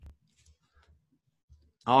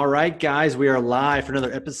All right, guys, we are live for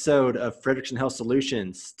another episode of Frederickson Health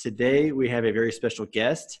Solutions. Today, we have a very special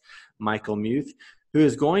guest, Michael Muth, who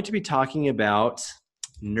is going to be talking about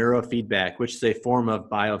neurofeedback, which is a form of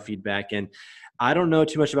biofeedback. And I don't know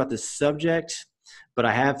too much about this subject, but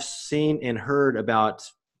I have seen and heard about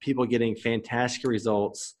people getting fantastic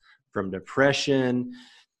results from depression,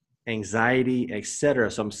 anxiety,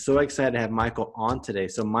 etc. So I'm so excited to have Michael on today.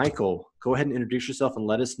 So Michael, go ahead and introduce yourself and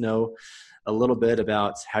let us know a little bit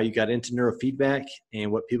about how you got into neurofeedback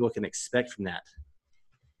and what people can expect from that.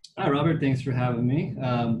 Hi, Robert. Thanks for having me.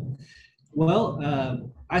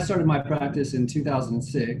 I started my practice in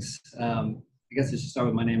 2006. I guess I should start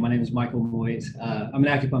with my name. My name is Michael Moit. I'm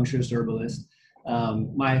an acupuncturist herbalist.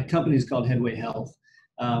 My company is called Headway Health.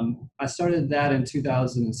 I started that in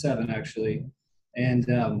 2007, actually, and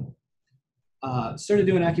started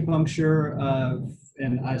doing acupuncture,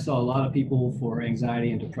 and I saw a lot of people for anxiety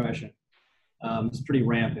and depression. It's pretty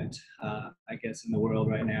rampant, I guess, in the world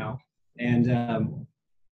right now. And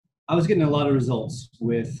I was getting a lot of results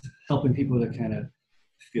with helping people to kind of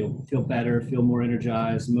feel better, feel more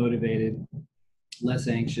energized, motivated, less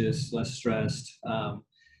anxious, less stressed.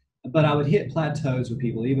 But I would hit plateaus with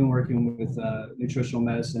people, even working with nutritional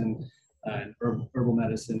medicine and herbal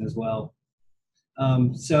medicine as well.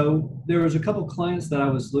 So there was a couple clients that I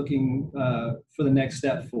was looking for the next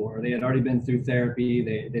step for. They had already been through therapy.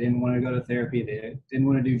 They didn't want to go to therapy. They didn't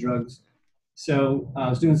want to do drugs. So I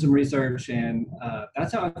was doing some research, and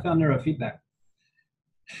that's how I found neurofeedback.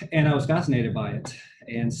 And I was fascinated by it.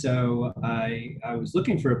 And so I was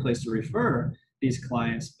looking for a place to refer these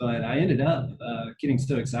clients, but I ended up getting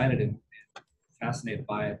so excited and fascinated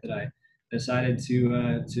by it that I decided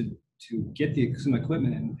to get some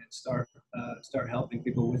equipment and start helping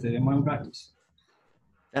people with it in my own practice.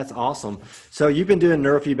 That's awesome. So you've been doing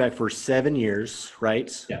neurofeedback for 7 years,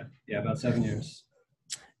 right? Yeah, about 7 years.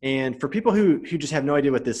 And for people who just have no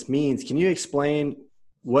idea what this means, can you explain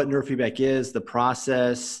what neurofeedback is, the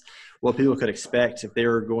process, what people could expect if they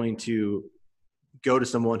were going to go to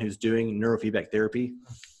someone who's doing neurofeedback therapy?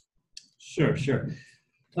 Sure.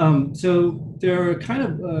 So there are kind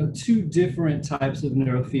of two different types of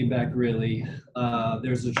neurofeedback, really.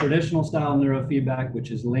 There's a traditional style neurofeedback,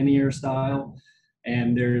 which is linear style,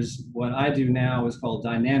 and there's what I do now is called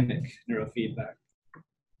dynamic neurofeedback,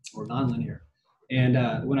 or nonlinear.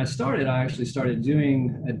 And when I started, I actually started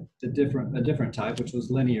doing a different type, which was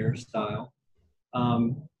linear style.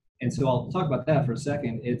 And so I'll talk about that for a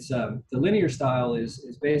second. It's the linear style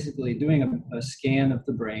is basically doing a scan of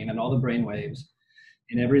the brain and all the brain waves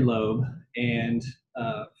in every lobe, and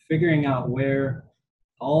figuring out where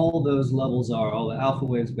all those levels are, all the alpha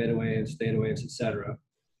waves, beta waves, theta waves, etc.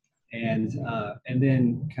 And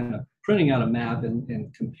then kind of printing out a map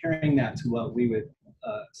and comparing that to what we would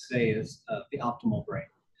say is the optimal brain.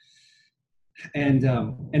 And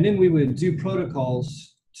then we would do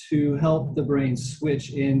protocols to help the brain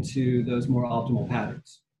switch into those more optimal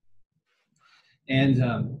patterns. And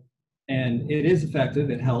it is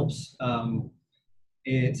effective. It helps.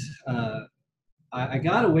 I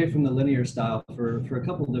got away from the linear style for a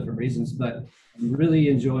couple of different reasons, but I'm really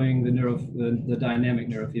enjoying the dynamic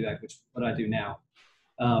neurofeedback, which is what I do now.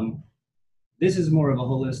 This is more of a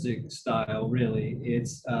holistic style, really.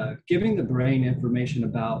 It's giving the brain information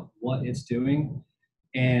about what it's doing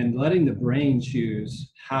and letting the brain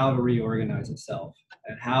choose how to reorganize itself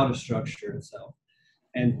and how to structure itself.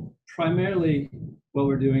 And primarily what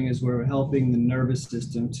we're doing is we're helping the nervous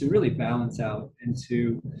system to really balance out and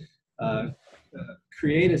to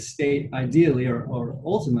create a state, ideally, or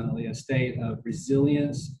ultimately a state of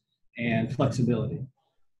resilience and flexibility.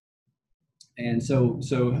 And so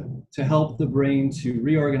to help the brain to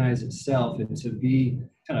reorganize itself and to be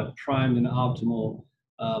kind of primed and optimal,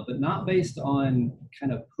 but not based on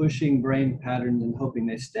kind of pushing brain patterns and hoping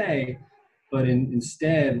they stay, but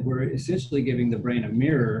instead we're essentially giving the brain a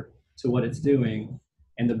mirror to what it's doing,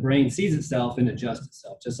 and the brain sees itself and adjusts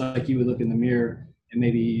itself, just like you would look in the mirror and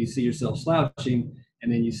maybe you see yourself slouching,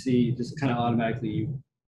 and then you see just kind of automatically you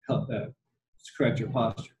help correct your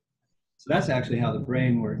posture. So that's actually how the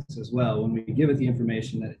brain works as well. When we give it the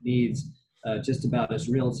information that it needs, just about its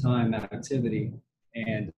real-time activity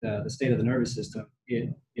and the state of the nervous system,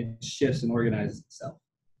 it shifts and organizes itself.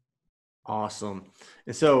 Awesome.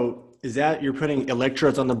 And so is that you're putting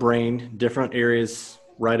electrodes on the brain, different areas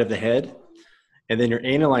right of the head, and then you're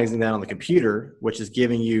analyzing that on the computer, which is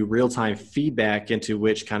giving you real-time feedback into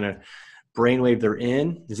which kind of brainwave they're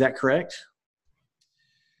in. Is that correct?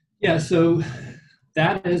 Yeah, so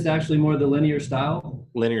that is actually more the linear style.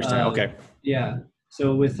 Linear style, okay. Yeah.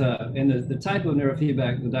 So with and the type of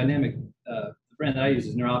neurofeedback, the dynamic, the brand that I use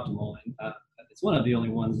is NeuroOptimal, and It's one of the only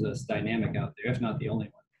ones that's dynamic out there, if not the only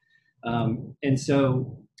one. And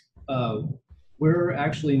so we're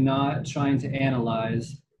actually not trying to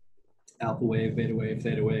analyze alpha wave, beta wave,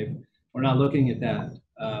 theta wave. We're not looking at that.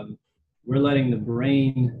 We're letting the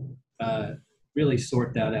brain really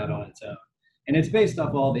sort that out on its own. And it's based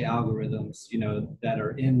off all the algorithms, that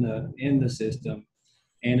are in the system.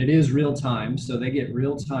 And it is real time. So they get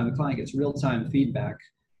real time, the client gets real time feedback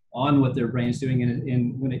on what their brain's doing.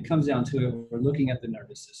 And when it comes down to it, we're looking at the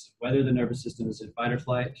nervous system, whether the nervous system is in fight or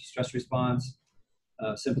flight, stress response,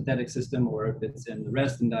 sympathetic system, or if it's in the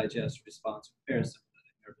rest and digest response,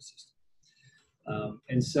 parasympathetic nervous system.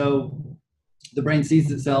 And so the brain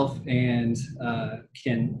sees itself and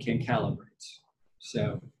can calibrate.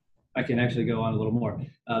 So I can actually go on a little more.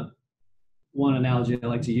 One analogy I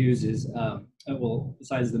like to use is,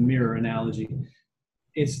 besides the mirror analogy,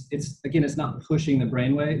 it's not pushing the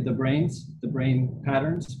brain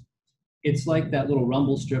patterns. It's like that little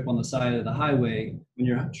rumble strip on the side of the highway when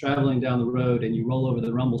you're traveling down the road and you roll over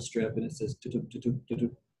the rumble strip and it says,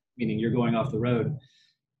 meaning you're going off the road.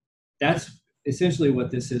 That's essentially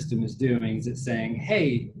what this system is doing. Is it's saying,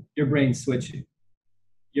 hey, your brain's switching.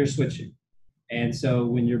 You're switching. And so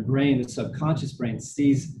when your brain, the subconscious brain,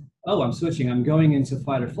 sees, oh, I'm switching, I'm going into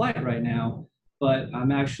fight or flight right now, but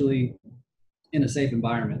I'm actually in a safe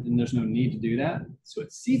environment and there's no need to do that. So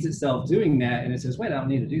it sees itself doing that and it says, wait, I don't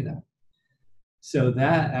need to do that. So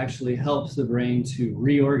that actually helps the brain to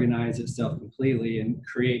reorganize itself completely and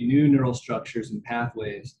create new neural structures and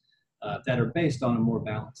pathways that are based on a more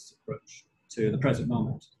balanced approach to the present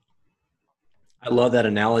moment. I love that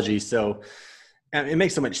analogy. So it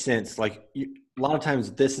makes so much sense. Like a lot of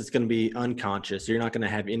times this is going to be unconscious. You're not going to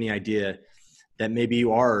have any idea that maybe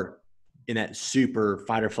you are in that super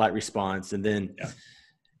fight or flight response. And then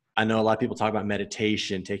I know a lot of people talk about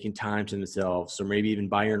meditation, taking time to themselves, or maybe even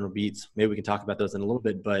binaural beats. Maybe we can talk about those in a little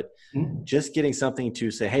bit, but just getting something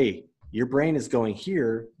to say, hey, your brain is going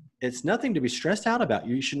here. It's nothing to be stressed out about.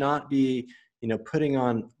 You should not be, putting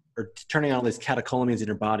on or turning on all these catecholamines in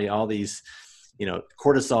your body, all these,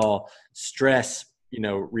 cortisol, stress,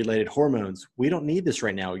 related hormones. We don't need this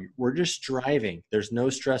right now. We're just driving. There's no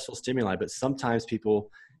stressful stimuli, but sometimes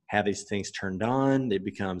people have these things turned on. They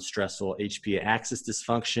become stressful HPA axis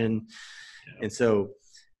dysfunction. Yeah. And so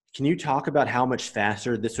can you talk about how much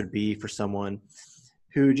faster this would be for someone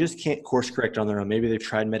who just can't course correct on their own? Maybe they've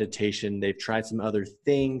tried meditation, they've tried some other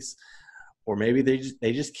things, or maybe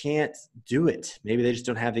they just can't do it. Maybe they just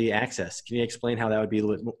don't have the access. Can you explain how that would be a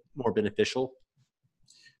little more beneficial?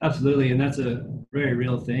 Absolutely. And that's a very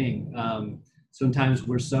real thing. Sometimes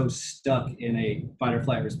we're so stuck in a fight or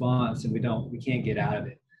flight response and we can't get out of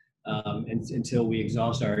it until we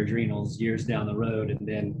exhaust our adrenals years down the road. And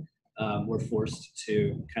then we're forced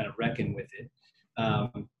to kind of reckon with it.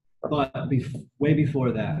 But way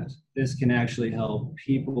before that, this can actually help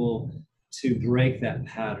people to break that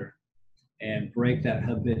pattern and break the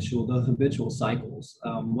habitual cycles,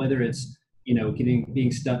 whether it's,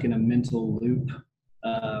 being stuck in a mental loop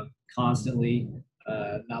constantly,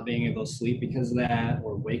 not being able to sleep because of that,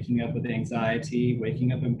 or waking up with anxiety,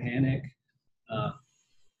 waking up in panic.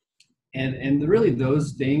 And really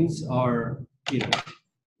those things are,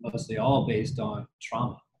 mostly all based on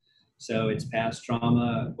trauma. So it's past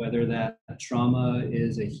trauma, whether that trauma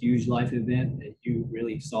is a huge life event that you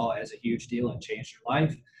really saw as a huge deal and changed your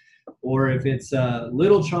life, or if it's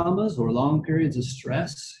little traumas or long periods of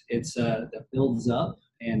stress, it's that builds up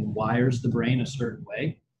and wires the brain a certain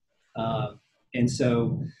way. And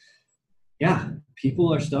so,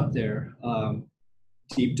 people are stuck there.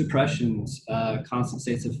 Deep depressions, constant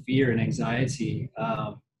states of fear and anxiety,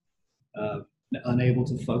 unable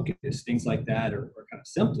to focus, things like that are kind of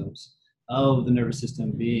symptoms of the nervous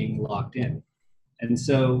system being locked in. And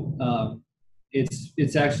so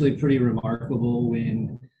it's actually pretty remarkable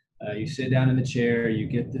when you sit down in the chair, you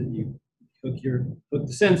hook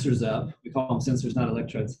the sensors up. We call them sensors, not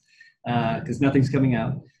electrodes, because nothing's coming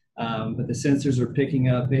out. But the sensors are picking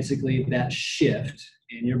up basically that shift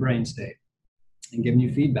in your brain state and giving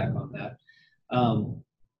you feedback on that.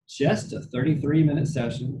 Just a 33-minute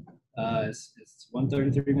session, it's one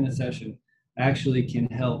 33-minute session, actually can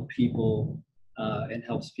help people and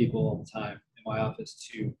helps people all the time in my office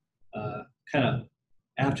to kind of,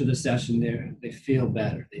 after the session, they feel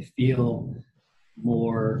better. They feel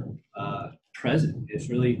more present. It's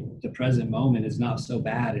really, the present moment is not so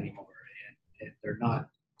bad anymore, and they're not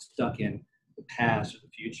stuck in the past or the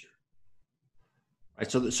future.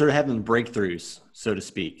 Right, so sort of having breakthroughs, so to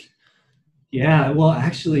speak. Yeah, well,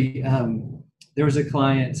 actually, there was a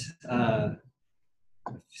client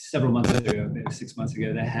several months ago, maybe 6 months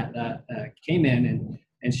ago, that came in, and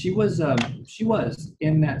And she was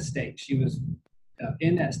in that state. She was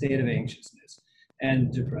in that state of anxiousness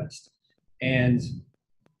and depressed, and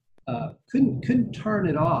couldn't turn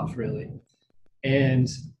it off really. And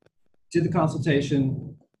did the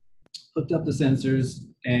consultation, hooked up the sensors,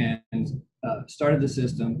 and started the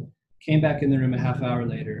system. Came back in the room a half hour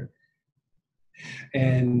later,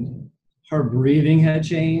 and her breathing had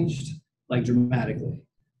changed like dramatically.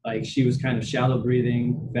 Like she was kind of shallow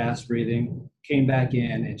breathing, fast breathing. Came back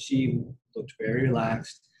in, and she looked very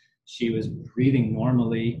relaxed. She was breathing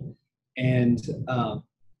normally, and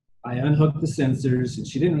I unhooked the sensors, and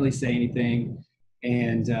she didn't really say anything.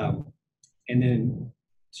 And then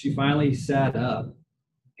she finally sat up,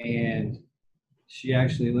 and she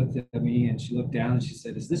actually looked at me, and she looked down, and she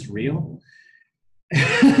said, "Is this real?"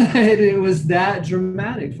 And it was that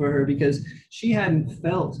dramatic for her because she hadn't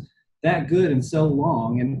felt that good in so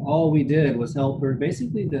long, and all we did was help her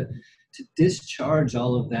basically to discharge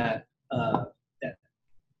all of that that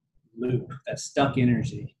loop, that stuck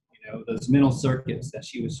energy, those mental circuits that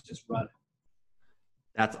she was just running.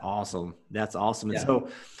 That's awesome. That's awesome. Yeah. And so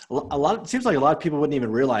it seems like a lot of people wouldn't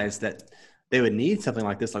even realize that they would need something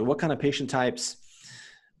like this. Like what kind of patient types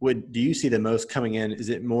do you see the most coming in? Is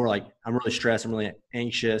it more like I'm really stressed, I'm really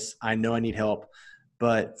anxious, I know I need help,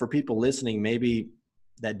 but for people listening, maybe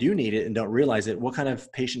that do need it and don't realize it, what kind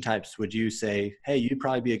of patient types would you say, hey, you'd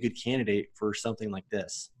probably be a good candidate for something like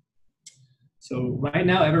this? So right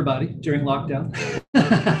now, everybody during lockdown,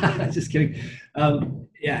 just kidding.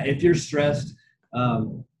 Yeah, if you're stressed, I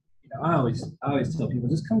always tell people,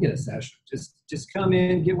 just come get a session. Just come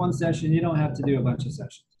in, get one session. You don't have to do a bunch of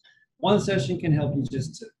sessions. One session can help you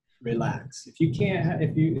just to relax. If you can't,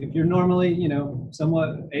 if you're normally,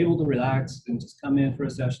 somewhat able to relax, then just come in for a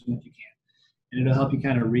session if you can, and it'll help you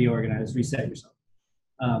kind of reorganize, reset yourself.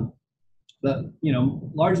 But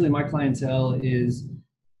largely my clientele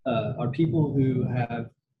are people who have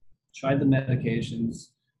tried the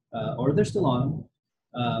medications, or they're still on.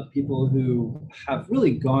 People who have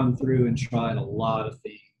really gone through and tried a lot of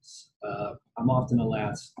things. I'm often the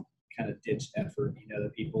last kind of ditch effort.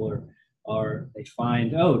 That people they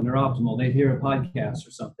find, Neurooptimal. They hear a podcast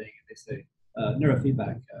or something, and they say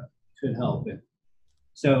neurofeedback could help. And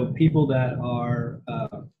so people that are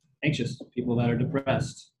anxious, people that are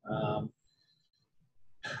depressed,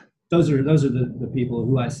 those are the people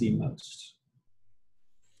who I see most.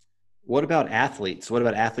 What about athletes? What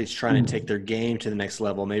about athletes trying to take their game to the next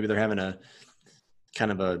level? Maybe they're having a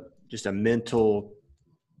kind of just a mental,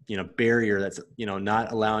 barrier that's,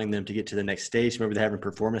 not allowing them to get to the next stage. Maybe they're having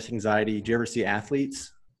performance anxiety. Do you ever see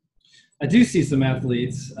athletes? I do see some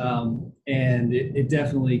athletes, and it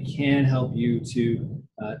definitely can help you to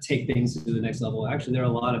take things to the next level. Actually, there are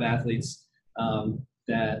a lot of athletes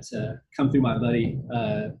that come through my buddy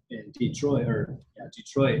in Detroit.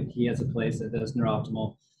 He has a place that does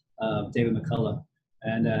Neurooptimal, David McCullough,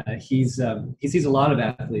 and he sees a lot of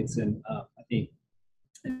athletes, and I think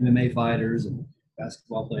MMA fighters and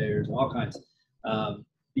basketball players, all kinds,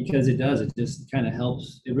 because it just kind of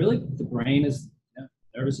helps. The brain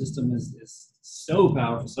nervous system is so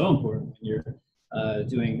powerful, so important when you're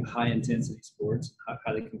doing high intensity sports,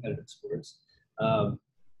 highly competitive sports.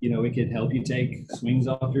 It could help you take swings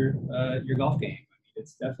off your golf game.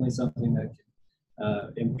 It's definitely something that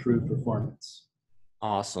can improve performance.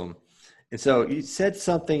 Awesome. And so you said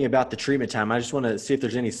something about the treatment time. I just want to see if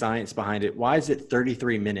there's any science behind it. Why is it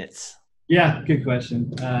 33 minutes? Yeah, good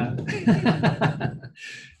question.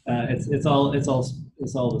 It's all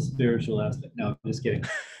the spiritual aspect. No, I'm just kidding.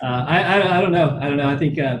 I don't know. I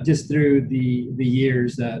think just through the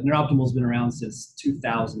years, Neurooptimal's been around since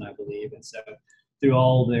 2000, I believe, and so through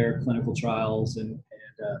all their clinical trials and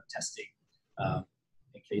testing and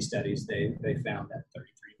case studies, they found that 33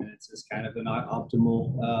 minutes is kind of an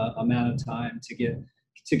optimal amount of time to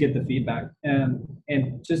get the feedback.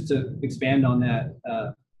 And just to expand on that,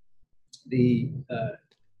 the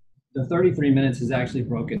 33 minutes is actually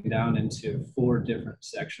broken down into 4 different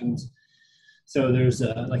sections. So there's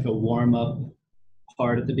like a warm-up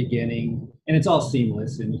part at the beginning, and it's all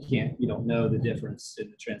seamless, and you don't know the difference in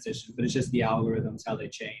the transition, but it's just the algorithms, how they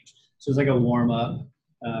change. So it's like a warm-up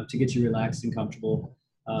to get you relaxed and comfortable.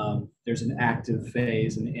 There's an active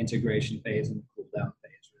phase, an integration phase, and a cool-down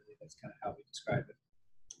phase, really. That's kind of how we describe it.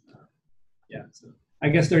 So I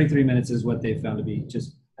guess 33 minutes is what they've found to be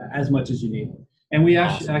just as much as you need. And we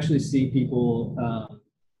actually see people,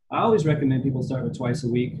 I always recommend people start with twice a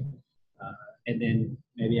week, and then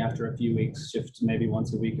maybe after a few weeks shift to maybe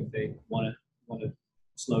once a week if they want to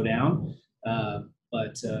slow down.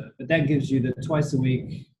 But that gives you the twice a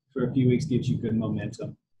week for a few weeks, gives you good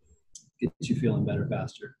momentum, gets you feeling better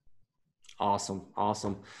faster. Awesome.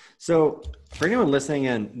 Awesome. So for anyone listening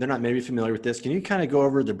and they're not maybe familiar with this, can you kind of go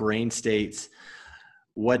over the brain states,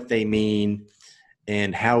 what they mean,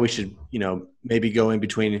 and how we should, maybe go in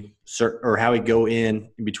between or how we go in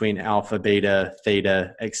between alpha, beta,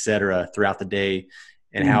 theta, et cetera, throughout the day,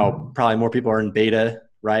 and how probably more people are in beta,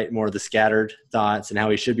 right? More of the scattered thoughts, and how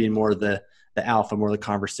we should be in more of the alpha, more of the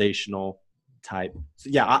conversational type. So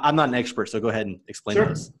yeah, I'm not an expert, so go ahead and explain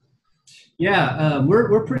those. Yeah,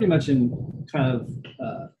 we're pretty much in kind of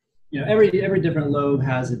every different lobe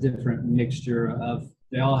has a different mixture of.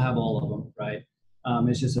 They all have all of them, right?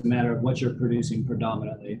 It's just a matter of what you're producing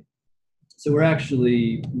predominantly. So we're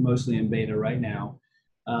actually mostly in beta right now.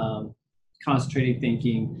 Concentrated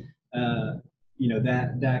thinking,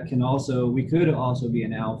 that can also, we could also be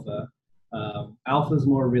an alpha. Alpha is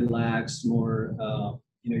more relaxed, more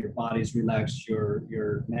your body's relaxed.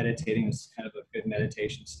 You're meditating. It's kind of a good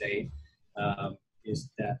meditation state. Is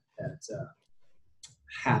that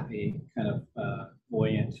happy kind of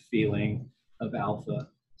buoyant feeling of alpha.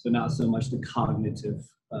 So not so much the cognitive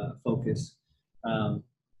focus.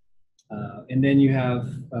 And then you have,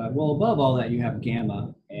 above all that, you have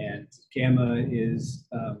gamma. And gamma is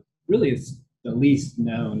it's the least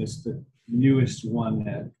known. It's the newest one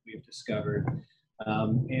that we've discovered.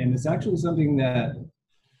 And it's actually something that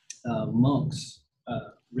monks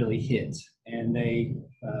really hit. And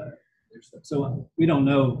so we don't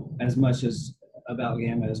know as much about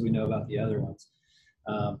gamma as we know about the other ones.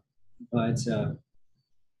 But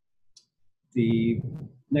the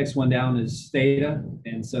next one down is theta.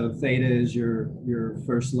 And so theta is your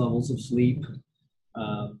first levels of sleep.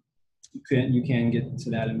 You can get to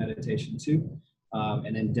that in meditation too.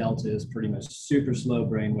 And then delta is pretty much super slow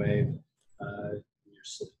brainwave in your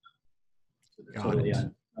sleep. So they're totally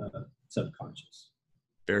subconscious.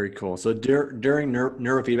 Very cool. So during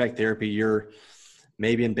neurofeedback therapy, you're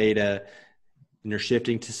maybe in beta and you're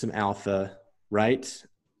shifting to some alpha, right?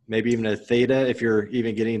 Maybe even a theta if you're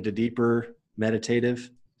even getting into deeper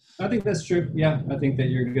meditative. I think that's true. Yeah, I think that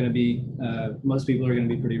you're going to be, most people are going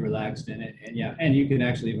to be pretty relaxed in it. And yeah, and you can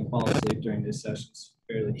actually even fall asleep during these sessions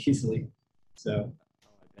fairly easily. So.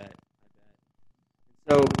 I bet.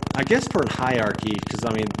 So I guess for hierarchy, because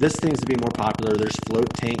this seems to be more popular. There's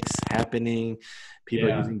float tanks happening.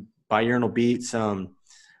 People are using binaural beats.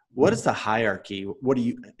 What is the hierarchy? What do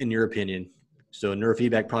you, in your opinion? So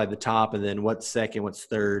neurofeedback probably the top, and then what's second, what's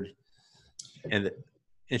third, and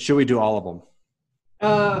should we do all of them?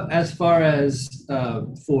 As far as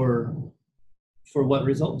for what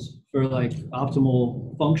results? For like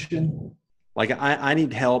optimal function? Like I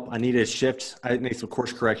need help. I need a shift. I need some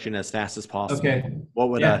course correction as fast as possible. Okay. What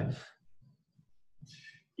would I?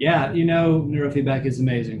 Yeah, neurofeedback is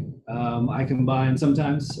amazing. I combine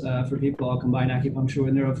sometimes for people, I'll combine acupuncture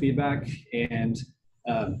with neurofeedback, and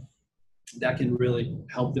that can really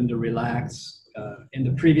help them to relax. In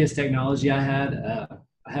the previous technology I had,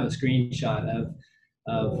 I have a screenshot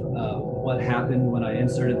of what happened when I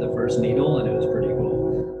inserted the first needle, and it was pretty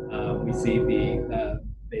cool. We see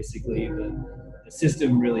basically the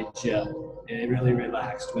system really gelled, and it really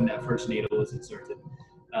relaxed when that first needle was inserted.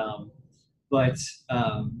 But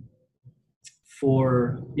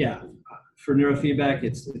for neurofeedback,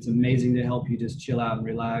 it's amazing to help you just chill out and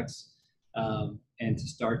relax, and to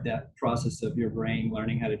start that process of your brain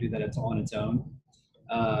learning how to do that on its own.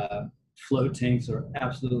 Float tanks are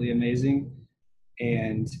absolutely amazing,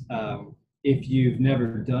 and if you've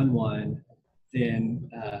never done one, then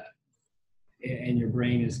and your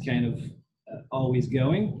brain is kind of always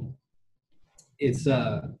going, it's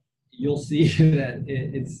you'll see that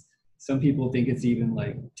it's. Some people think it's even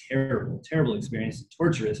like terrible experience,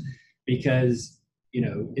 torturous, because,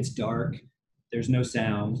 it's dark, there's no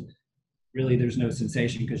sound, really there's no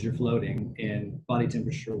sensation because you're floating in body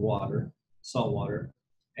temperature water, salt water.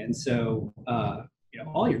 And so,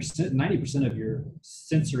 all your 90% of your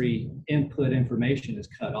sensory input information is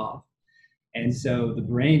cut off. And so the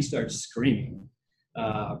brain starts screaming,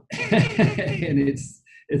 and it's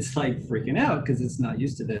like freaking out because it's not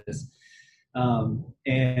used to this.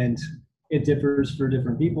 And it differs for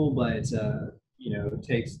different people, but it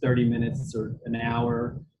takes 30 minutes or an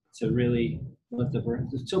hour to really let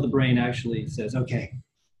until the brain actually says okay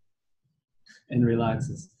and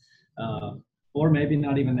relaxes, or maybe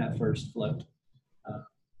not even that first float.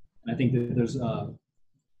 And I think that there's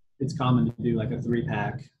it's common to do like a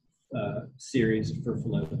 3-pack series for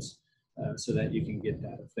floats, so that you can get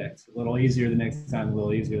that effect a little easier the next time, a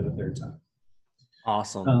little easier the third time.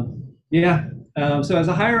 Awesome. So as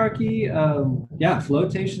a hierarchy,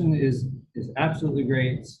 flotation is absolutely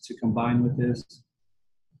great to combine with this.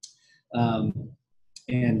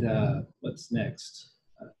 And what's next?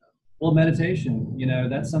 Well, meditation,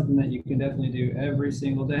 that's something that you can definitely do every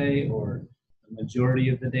single day or the majority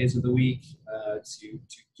of the days of the week to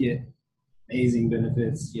get amazing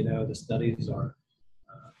benefits. The studies are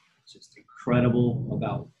just incredible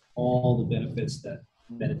about all the benefits that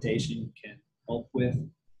meditation can help with.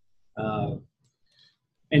 Uh,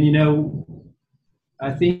 and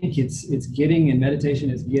I think it's getting in meditation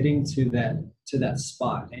is getting to that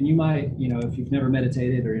spot. And you might, if you've never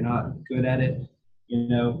meditated or you're not good at it,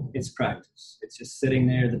 it's practice. It's just sitting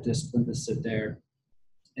there, the discipline to sit there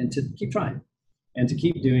and to keep trying and to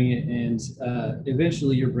keep doing it. And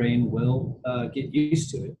eventually your brain will get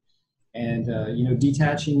used to it. And,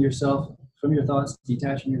 detaching yourself from your thoughts,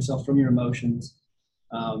 detaching yourself from your emotions.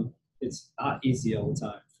 It's not easy all the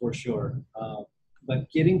time, for sure. But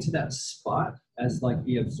getting to that spot as like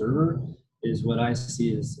the observer is what I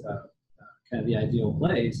see as kind of the ideal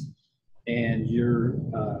place. And you're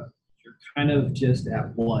kind of just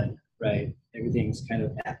at one, right? Everything's kind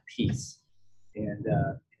of at peace. And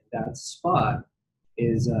that spot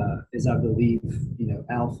is I believe,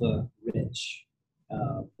 alpha rich,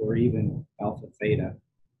 or even alpha theta.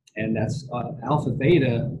 And that's alpha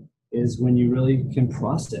theta is when you really can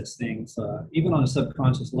process things, even on a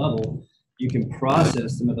subconscious level. You can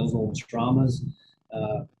process some of those old traumas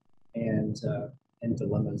and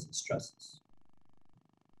dilemmas and stresses.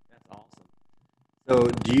 That's awesome. So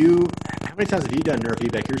how many times have you done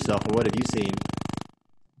neurofeedback yourself, and what have you seen?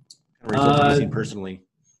 What results have you seen personally?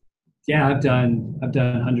 Yeah, I've done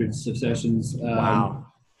hundreds of sessions. Wow.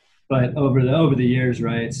 But over the years,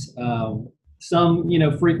 right? Some,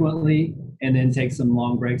 frequently, and then take some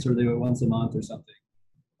long breaks or do it once a month or something.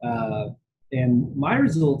 And my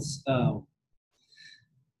results,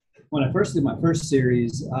 when I first did my first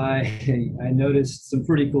series, I noticed some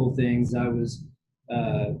pretty cool things. I was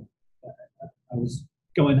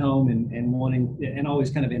going home and wanting, and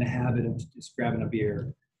always kind of in a habit of just grabbing a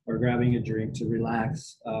beer or grabbing a drink to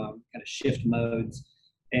relax, kind of shift modes.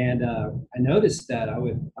 And I noticed that I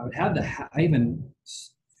would have I even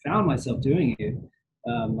found myself doing it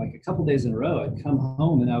like a couple days in a row. I'd come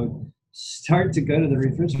home and I would start to go to the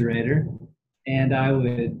refrigerator, and I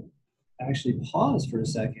would actually pause for a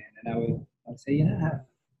second, and I'd say,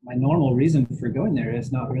 my normal reason for going there is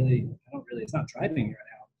it's not driving me right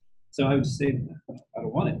now. So I would just say, I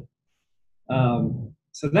don't want it.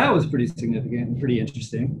 So that was pretty significant and pretty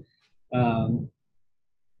interesting.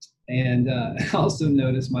 And I also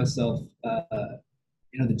noticed myself,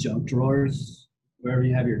 the junk drawers, wherever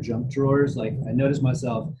you have your junk drawers, like I noticed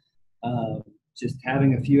myself just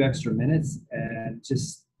having a few extra minutes and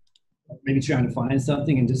just maybe trying to find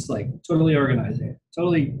something and just like totally organizing it,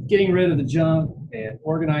 totally getting rid of the junk and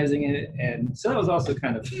organizing it. And so that was also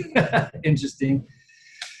kind of interesting.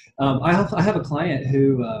 I have a client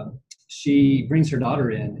who she brings her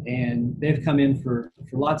daughter in, and they've come in for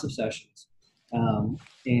lots of sessions.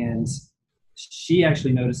 And she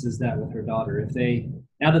actually notices that with her daughter.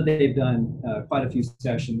 Now that they've done quite a few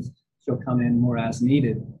sessions, she'll come in more as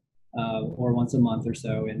needed, or once a month or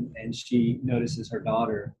so, and she notices her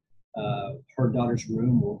daughter's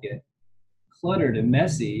room will get cluttered and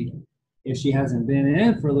messy if she hasn't been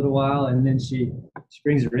in for a little while, and then she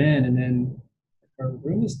brings her in, and then her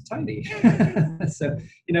room is tidy. So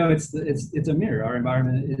it's a mirror. Our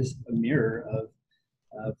environment is a mirror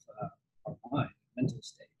of our mind, mental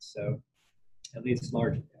state. So at least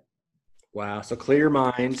largely. Wow. So clear your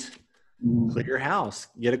mind, clear your house,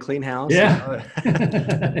 get a clean house. Yeah.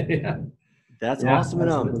 Yeah. That's awesome.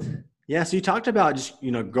 And so you talked about just,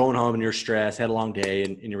 going home and you're stressed, had a long day,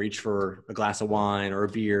 and you reach for a glass of wine or a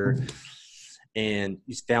beer, and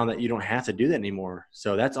you found that you don't have to do that anymore.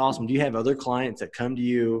 So that's awesome. Do you have other clients that come to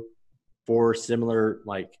you for similar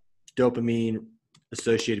like dopamine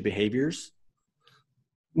associated behaviors?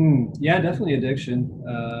 Yeah, definitely addiction.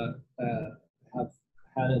 Have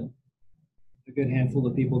had a good handful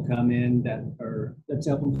of people come in that's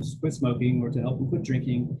help them quit smoking or to help them quit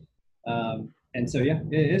drinking. And so,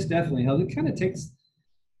 it's definitely helped. It kind of takes,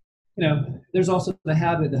 there's also the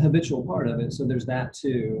habitual part of it. So there's that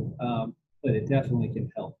too. But it definitely can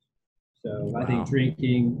help. So wow. I think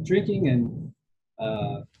drinking and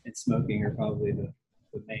smoking are probably the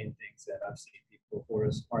main things that I've seen people for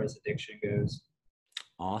as far as addiction goes.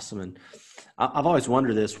 Awesome. And I've always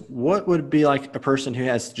wondered this, what would it be like a person who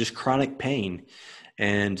has just chronic pain,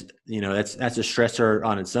 and, that's a stressor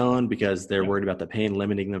on its own because they're worried about the pain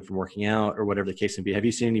limiting them from working out or whatever the case may be. Have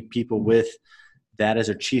you seen any people with that as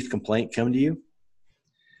their chief complaint come to you?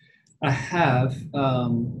 I have.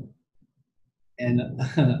 And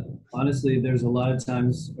honestly, there's a lot of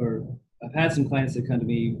times, or I've had some clients that come to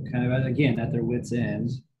me kind of, again, at their wits' end.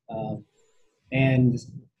 And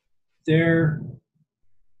There,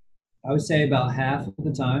 I would say about half of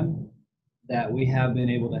the time that we have been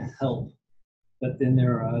able to help, but then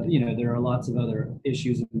there are lots of other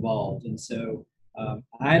issues involved. And so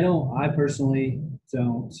I personally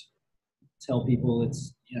don't tell people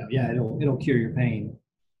it's, yeah, it'll cure your pain.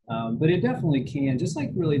 But it definitely can, just like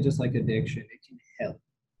addiction, it can help.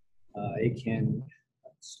 It can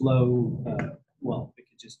slow, it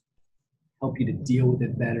can just help you to deal with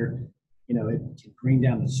it better. It can bring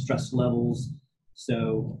down the stress levels.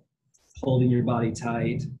 So holding your body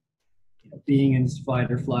tight, being in fight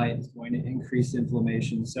or flight is going to increase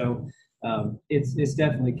inflammation. So it's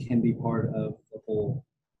definitely can be part of the whole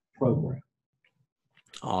program.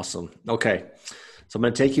 Awesome. Okay. So I'm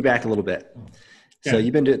going to take you back a little bit. So Okay.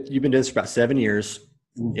 you've been doing this for about 7 years.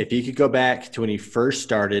 If you could go back to when you first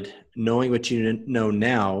started, knowing what you know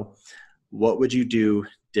now, what would you do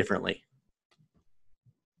differently?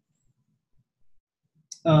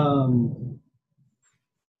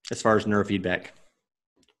 As far as neurofeedback,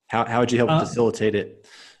 how would you help facilitate it,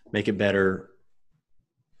 make it better?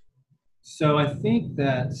 So I think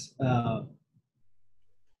that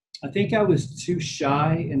I was too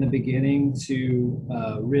shy in the beginning to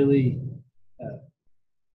really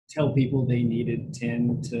tell people they needed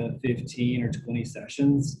 10 to 15 or 20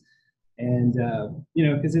 sessions. And,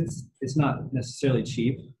 because it's not necessarily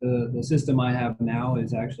cheap. The system I have now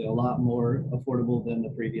is actually a lot more affordable than the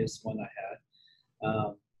previous one I had.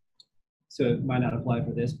 So it might not apply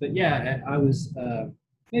for this, but yeah, I was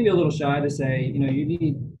maybe a little shy to say, you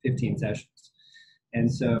need 15 sessions. And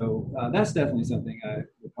so that's definitely something I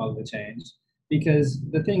would probably change, because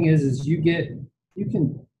the thing is you can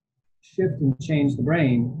shift and change the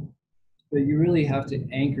brain, but you really have to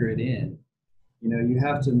anchor it in. You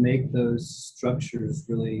have to make those structures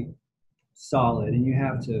really solid, and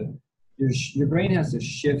your brain has to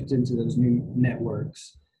shift into those new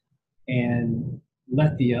networks and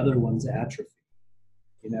let the other ones atrophy.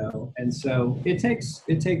 And so it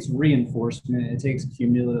takes reinforcement. It takes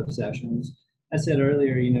cumulative sessions. I said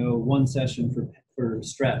earlier, one session for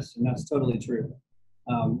stress, and that's totally true.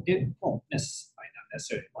 It might not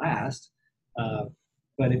necessarily last,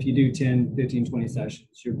 but if you do 10, 15, 20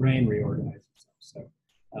 sessions, your brain reorganizes itself.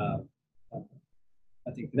 So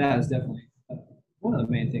I think that is definitely one of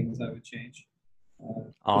the main things I would change.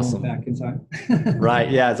 Awesome. Going back in time. Right.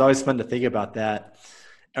 Yeah. It's always fun to think about that.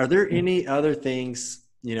 Are there any other things,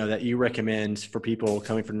 that you recommend for people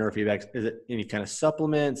coming from neurofeedback? Is it any kind of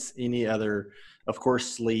supplements, any other, of course,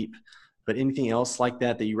 sleep, but anything else like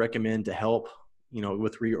that you recommend to help,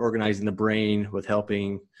 with reorganizing the brain, with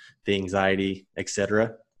helping the anxiety, et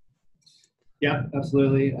cetera? Yeah,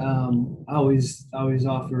 absolutely. I always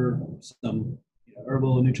offer some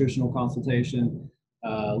herbal nutritional consultation,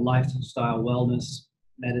 lifestyle wellness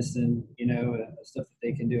medicine, stuff that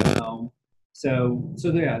they can do at home. So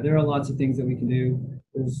there are lots of things that we can do.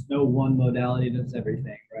 There's no one modality that's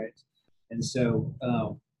everything, right? And so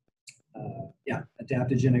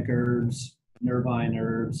adaptogenic herbs, nervine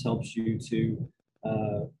herbs helps you to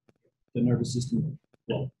the nervous system.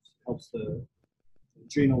 Well, helps the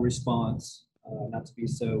adrenal response, not to be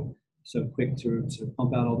so quick to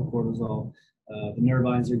pump out all the cortisol. The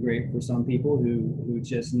nervines are great for some people who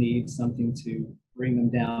just need something to bring them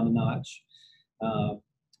down a notch.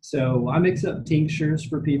 So I mix up tinctures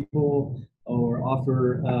for people, or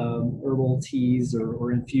offer herbal teas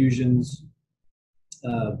or infusions.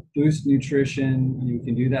 Boost nutrition, you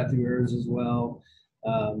can do that through herbs as well.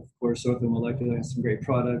 Of course, Orthomolecular has some great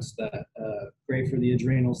products that great for the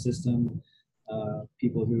adrenal system.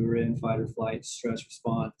 People who are in fight or flight, stress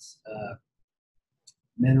response,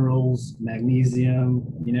 minerals, magnesium,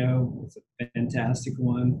 it's a fantastic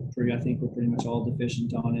one. I think we're pretty much all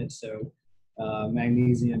deficient on it. So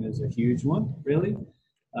magnesium is a huge one, really,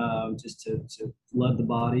 just to flood the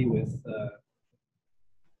body with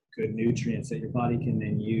good nutrients that your body can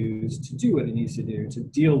then use to do what it needs to do to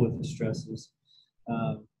deal with the stresses.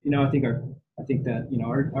 I think that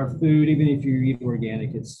our food, even if you eat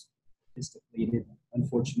organic, it's depleted.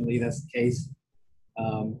 Unfortunately, that's the case.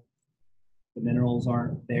 The minerals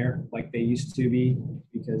aren't there like they used to be,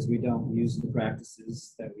 because we don't use the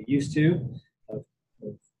practices that we used to of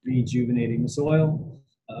rejuvenating the soil.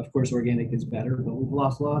 Of course, organic is better, but we've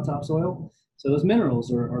lost a lot of topsoil, so those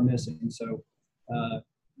minerals are missing. So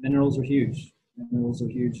minerals are huge. Minerals are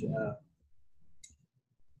huge.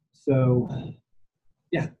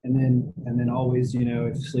 And then always,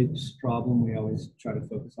 if sleep's a problem, we always try to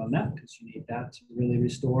focus on that, because you need that to really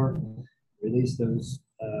release those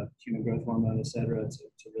human growth hormone, et cetera,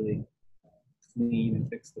 to really clean and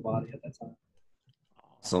fix the body at that time.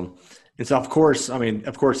 Awesome. And so, of course,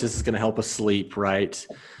 this is going to help us sleep, right?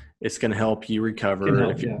 it's going to help you recover. Can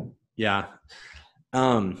help, yeah. Yeah.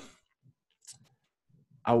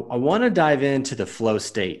 I want to dive into the flow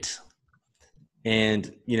state.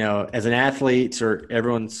 And, as an athlete or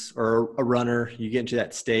a runner, you get into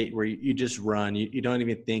that state where you just run. You don't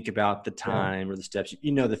even think about the time or the steps.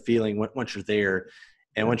 You know the feeling once you're there.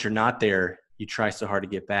 And once you're not there, you try so hard to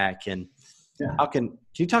get back. And can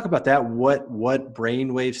you talk about that? What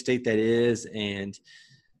brainwave state that is and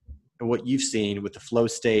what you've seen with the flow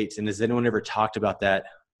states? And has anyone ever talked about that,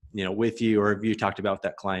 with you, or have you talked about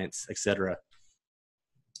that clients, et cetera?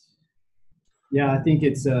 Yeah, I think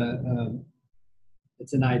it's an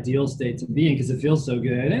ideal state to be in because it feels so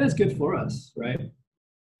good, and it's good for us, right?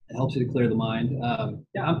 It helps you to clear the mind.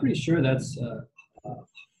 I'm pretty sure that's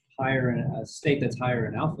higher in a state that's higher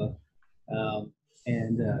in alpha,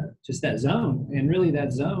 and just that zone. And really,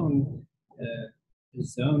 that zone,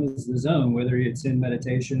 is the zone, whether it's in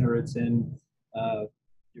meditation or it's in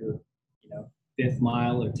your, 5th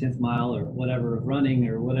mile or 10th mile or whatever, running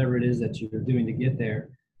or whatever it is that you're doing to get there.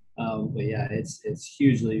 But yeah, it's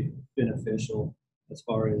hugely beneficial as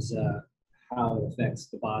far as how it affects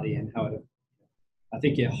the body and I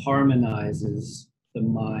think it harmonizes the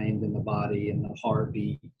mind and the body and the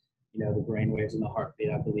heartbeat, the brain waves and the heartbeat.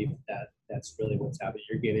 I believe that's really what's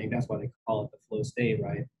happening. That's why they call it the flow state,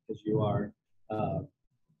 right? Because you are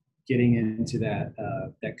getting into that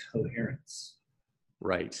coherence.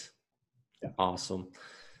 Right. Yeah. Awesome.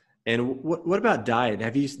 And what about diet?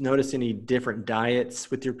 Have you noticed any different diets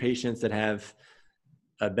with your patients that have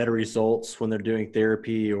better results when they're doing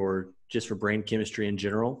therapy or just for brain chemistry in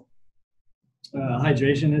general?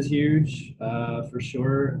 Hydration is huge, for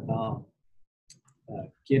sure.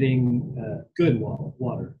 Getting good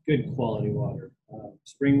water, good quality water,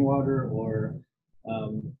 spring water or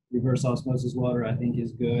reverse osmosis water, I think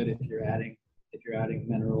is good if you're adding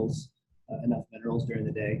minerals, enough minerals during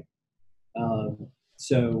the day.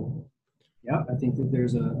 So yeah, I think that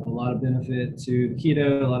there's a lot of benefit to the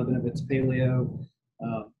keto, a lot of benefit to paleo.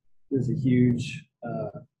 There's a huge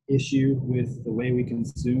issue with the way we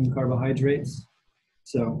consume carbohydrates.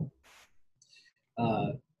 So,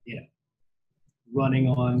 running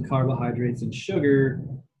on carbohydrates and sugar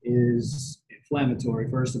is inflammatory,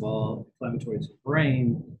 first of all, inflammatory to the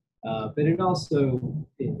brain, but it also,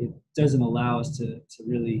 it doesn't allow us to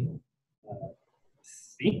really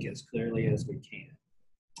think as clearly as we can.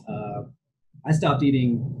 I stopped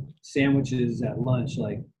eating sandwiches at lunch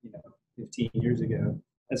 15 years ago.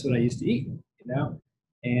 That's what I used to eat,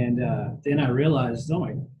 and then I realized,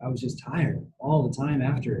 I was just tired all the time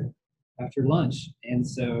after lunch, and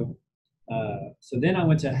so then I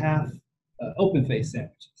went to half open face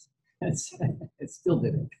sandwiches. It still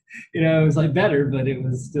didn't, it was better, but it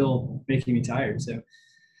was still making me tired. So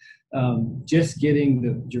just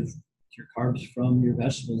getting your carbs from your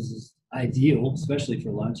vegetables is ideal, especially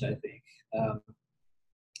for lunch, I think.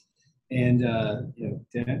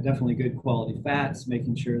 Definitely good quality fats,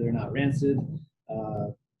 making sure they're not rancid.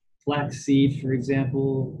 Flaxseed, for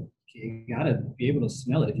example, you got to be able to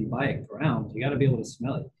smell it. If you buy it ground, you got to be able to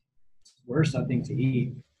smell it. It's worse, I think, to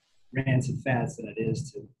eat rancid fats than it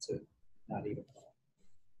is to not eat them.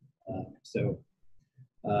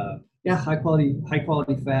 High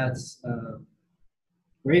quality fats,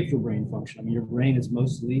 great for brain function. I mean, your brain is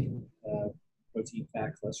mostly protein,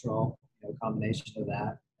 fat, cholesterol, a combination of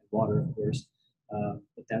that, and water, of course.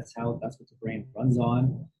 But that's what the brain runs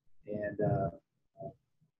on, and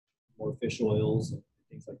more fish oils and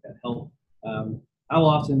things like that help. I will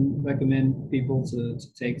often recommend people to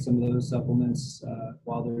take some of those supplements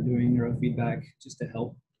while they're doing neurofeedback, just to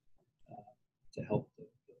help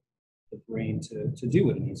the brain to do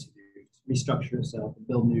what it needs to do, restructure itself, and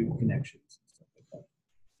build new connections and stuff like that.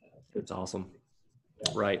 That's awesome.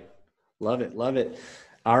 Yeah. Right. Love it.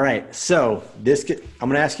 All right. So I'm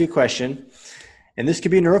going to ask you a question, and this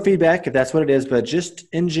could be neurofeedback if that's what it is, but just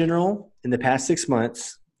in general, in the past 6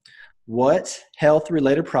 months, what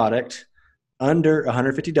health-related product under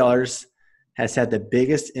 $150 has had the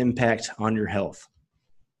biggest impact on your health?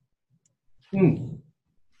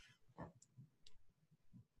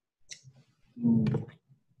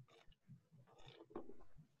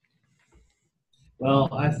 Well,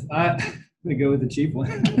 I'm going to go with the cheap one.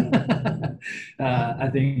 I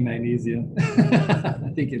think magnesium.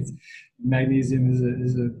 I think magnesium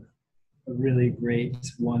is a really great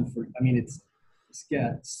one for, it's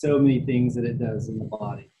got so many things that it does in the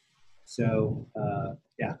body. So,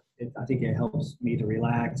 I think it helps me to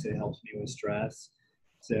relax. It helps me with stress.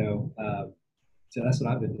 So that's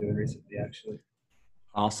what I've been doing recently, actually.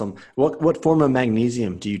 Awesome. What form of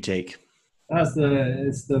magnesium do you take? It's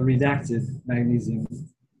the redacted magnesium.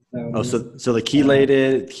 Oh, so the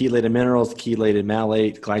chelated minerals, chelated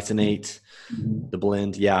malate, glycinate, the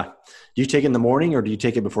blend. Yeah. Do you take it in the morning or do you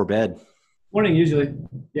take it before bed? Morning usually.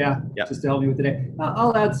 Yeah, Yep. just to help me with the day.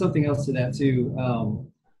 I'll add something else to that too.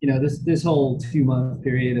 This whole 2 month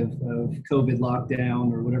period of COVID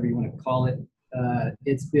lockdown or whatever you want to call it,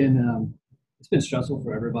 it's been stressful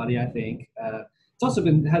for everybody. I think it's also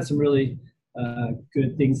had some really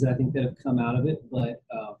good things that I think that have come out of it, but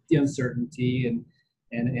the uncertainty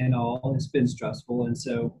and all, it's been stressful. And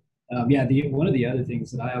so one of the other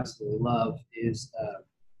things that I absolutely love is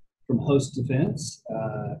from Host Defense.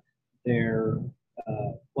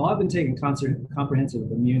 I've been taking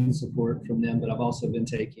comprehensive immune support from them, but I've also been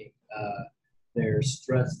taking their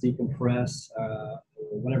stress decompress, or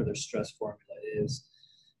whatever their stress formula is.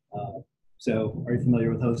 So are you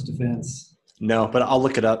familiar with Host Defense? No, but I'll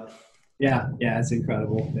look it up. Yeah, it's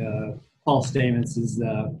incredible. Paul Stamets is,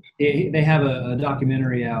 they have a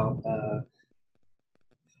documentary out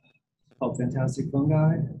called Fantastic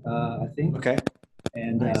Fungi, I think. Okay.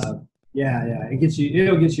 And nice.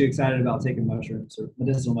 it'll get you excited about taking mushrooms or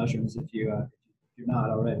medicinal mushrooms if you're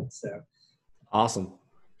not already. So awesome,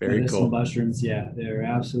 very medicinal cool. Mushrooms, yeah, they're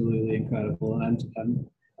absolutely incredible, and I'm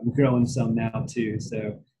growing some now too.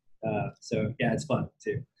 So yeah, it's fun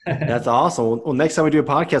too. That's awesome. Well, next time we do a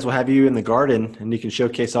podcast, we'll have you in the garden and you can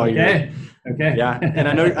showcase all your. Okay. Yeah, and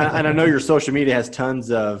I know your social media has tons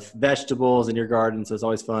of vegetables in your garden, so it's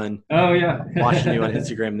always fun. Oh yeah, watching you on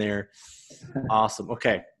Instagram there. Awesome.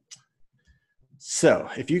 Okay. So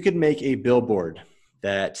if you could make a billboard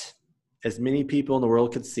that as many people in the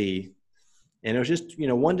world could see, and it was just,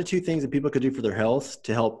 1 to 2 things that people could do for their health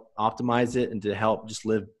to help optimize it and to help just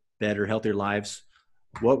live better, healthier lives,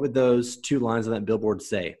 what would those 2 lines on that billboard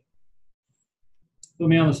say? Put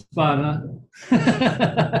me on the spot, huh?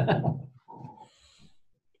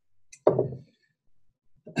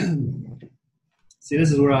 See,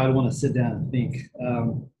 this is where I want to sit down and think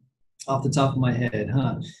off the top of my head,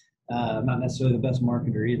 huh? I'm not necessarily the best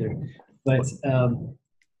marketer either, but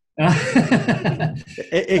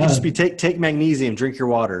it could just be take magnesium, drink your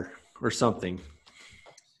water, or something.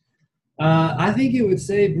 I think it would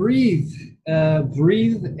say breathe, and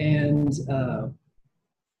breathe and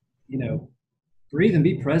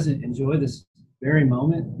be present. Enjoy this very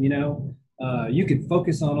moment. You could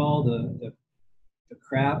focus on all the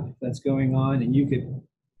crap that's going on, and you could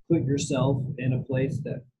put yourself in a place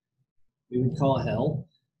that we would call hell,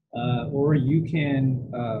 or you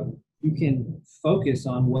can focus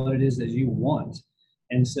on what it is that you want.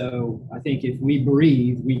 And so I think if we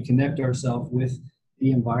breathe, we connect ourselves with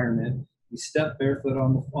the environment. We step barefoot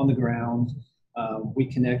on the ground. We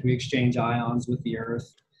connect. We exchange ions with the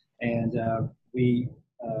earth, and we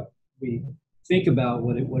think about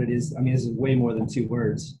what it is. I mean, this is way more than 2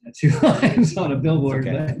 words, 2 lines on a billboard.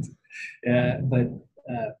 Okay.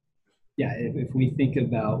 If we think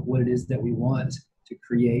about what it is that we want to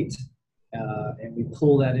create, and we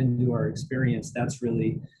pull that into our experience, that's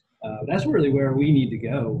really where we need to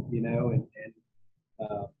go. And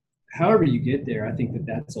however you get there, I think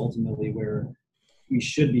that's ultimately where we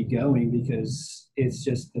should be going, because it's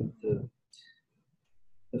just the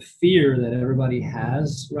fear that everybody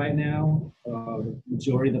has right now, the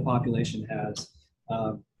majority of the population has,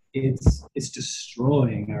 it's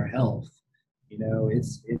destroying our health.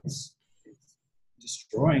 It's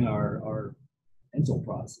destroying our mental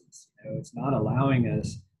process. It's not allowing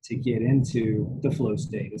us to get into the flow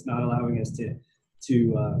state. It's not allowing us to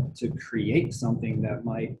create something that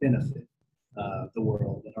might benefit the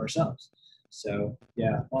world and ourselves. So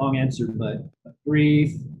yeah, long answer, but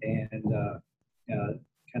breathe and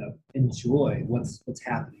kind of enjoy what's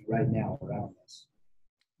happening right now around us.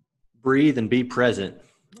 Breathe and be present.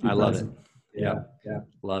 I love it. Yeah.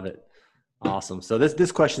 Love it. Awesome. So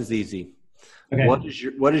this question is easy. Okay.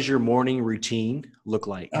 What does your morning routine look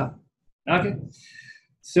like? Okay.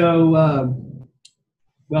 So,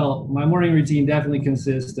 my morning routine definitely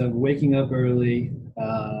consists of waking up early.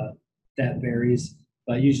 That varies,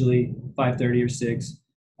 but usually 5:30 or 6.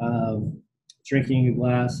 Drinking a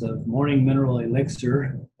glass of morning mineral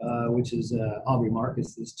elixir, which is Aubrey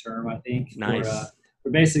Marcus's term, I think. Nice. For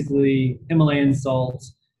basically Himalayan salt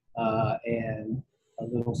and a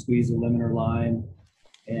little squeeze of lemon or lime,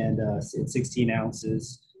 and 16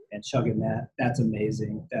 ounces, and chugging that. That's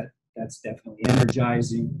amazing. That's definitely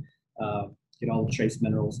energizing. Get all the trace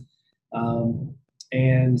minerals.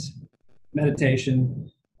 And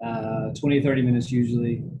meditation, 20 to 30 minutes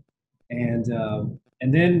usually. And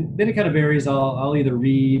then it kind of varies. I'll either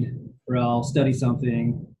read, or I'll study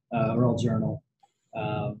something, or I'll journal.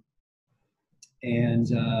 And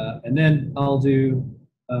then I'll do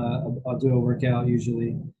a workout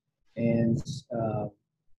usually. and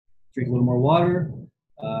drink a little more water,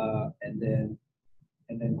 and then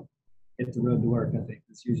hit the road to work. I think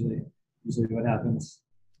that's usually what happens.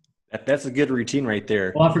 That's a good routine right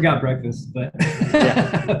there. Well, I forgot breakfast, but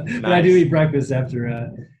Yeah, but I nice. do eat breakfast after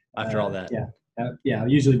After all that. Yeah,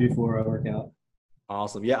 usually before I work out.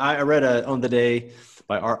 Awesome. Yeah, I read On the Day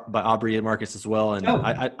by Aubrey and Marcus as well, and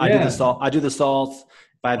I do yeah. the salt. I do the salt.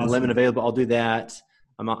 If I have Awesome. lemon available, I'll do that.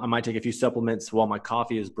 I might take a few supplements while my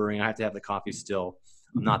coffee is brewing. I have to have the coffee still.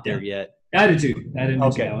 I'm not there yet. I do too. I didn't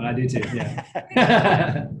mention Okay. that one. I do too.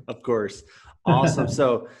 Yeah. Of course. Awesome.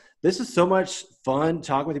 So this is so much fun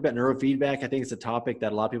talking with you about neurofeedback. I think it's a topic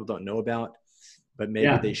that a lot of people don't know about, but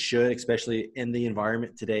maybe they should, especially in the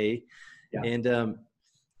environment today. Yeah. And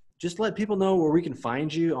just let people know where we can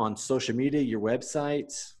find you on social media, your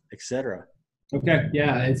website, etc. Okay.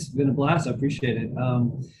 Yeah, it's been a blast. I appreciate it.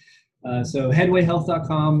 So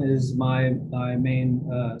headwayhealth.com is my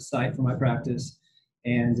main site for my practice.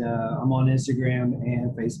 And I'm on Instagram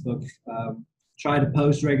and Facebook. Try to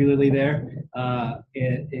post regularly there.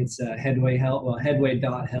 It's Headway Health, well,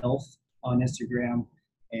 headway.health on Instagram,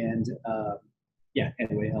 and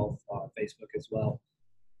Headway Health on Facebook as well.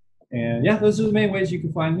 And yeah, those are the main ways you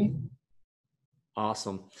can find me.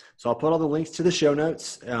 Awesome. So I'll put all the links to the show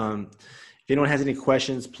notes. If anyone has any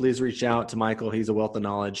questions, please reach out to Michael. He's a wealth of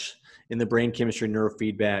knowledge in the brain chemistry,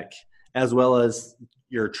 neurofeedback, as well as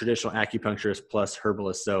your traditional acupuncturist plus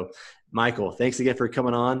herbalist. So Michael, thanks again for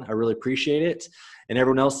coming on. I really appreciate it. And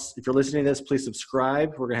everyone else, if you're listening to this, please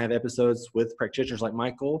subscribe. We're going to have episodes with practitioners like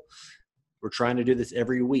Michael. We're trying to do this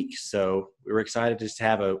every week. So we were excited just to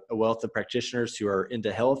have a wealth of practitioners who are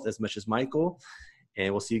into health as much as Michael.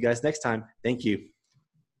 And we'll see you guys next time. Thank you.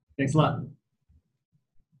 Thanks a lot.